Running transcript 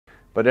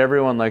But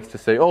everyone likes to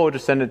say, oh,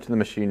 just send it to the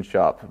machine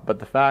shop. But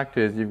the fact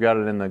is, you've got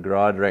it in the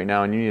garage right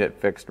now and you need it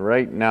fixed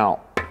right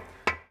now.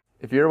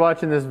 If you're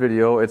watching this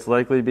video, it's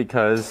likely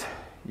because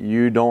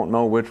you don't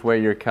know which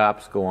way your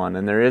caps go on.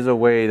 And there is a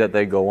way that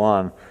they go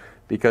on,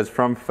 because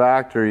from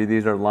factory,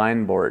 these are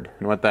line bored.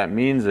 And what that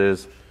means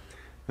is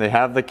they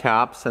have the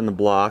caps and the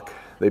block,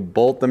 they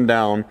bolt them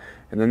down,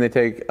 and then they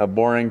take a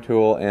boring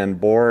tool and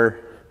bore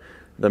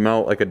them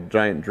out like a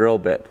giant drill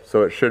bit.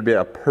 So it should be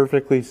a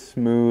perfectly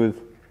smooth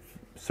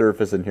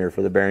surface in here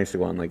for the bearings to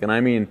go on. Like, and I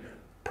mean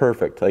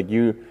perfect. Like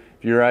if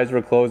your eyes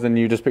were closed and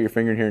you just put your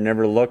finger in here and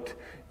never looked,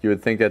 you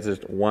would think that's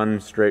just one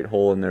straight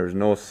hole and there's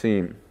no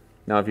seam.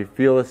 Now if you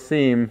feel a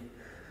seam,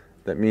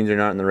 that means you're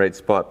not in the right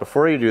spot.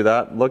 Before you do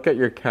that, look at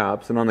your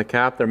caps, and on the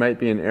cap there might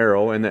be an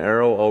arrow, and the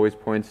arrow always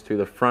points to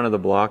the front of the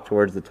block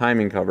towards the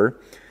timing cover.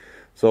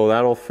 So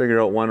that'll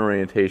figure out one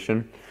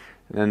orientation.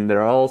 And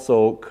there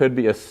also could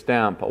be a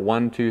stamp, a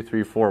 1, 2,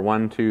 3, 4,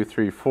 1, 2,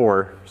 3,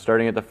 4,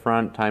 starting at the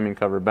front, timing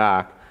cover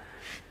back.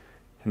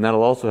 And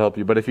that'll also help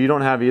you. But if you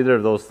don't have either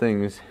of those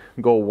things,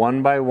 go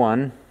one by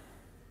one.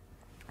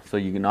 So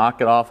you can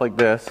knock it off like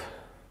this,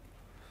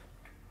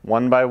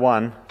 one by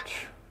one.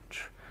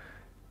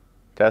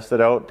 Test it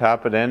out,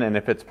 tap it in, and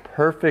if it's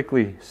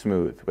perfectly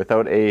smooth,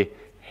 without a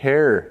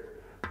hair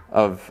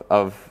of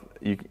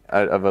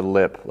a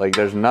lip, like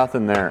there's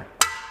nothing there,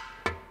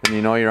 then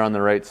you know you're on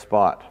the right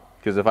spot.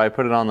 Because if I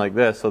put it on like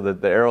this, so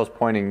that the arrow's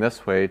pointing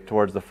this way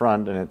towards the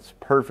front and it's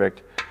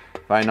perfect,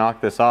 if I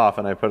knock this off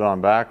and I put it on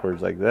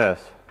backwards like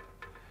this,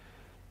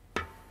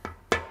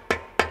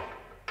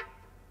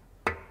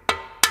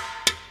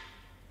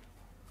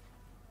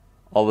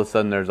 all of a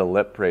sudden there's a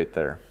lip right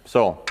there.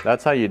 So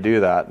that's how you do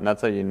that, and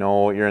that's how you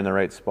know you're in the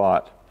right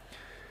spot.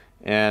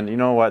 And you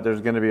know what,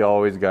 there's going to be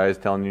always guys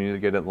telling you to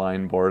get it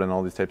line board and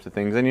all these types of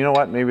things, and you know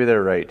what, maybe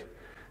they're right.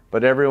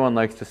 But everyone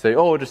likes to say,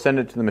 oh, just send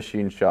it to the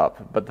machine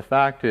shop. But the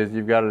fact is,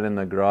 you've got it in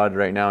the garage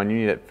right now and you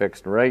need it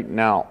fixed right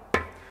now.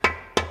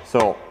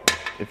 So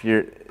if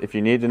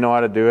you need to know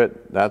how to do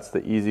it, that's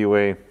the easy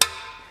way.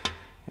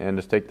 And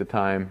just take the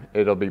time.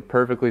 It'll be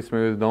perfectly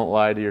smooth. Don't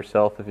lie to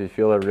yourself if you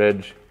feel a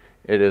ridge.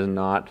 It is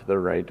not the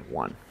right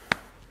one.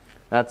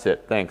 That's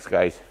it. Thanks,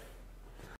 guys.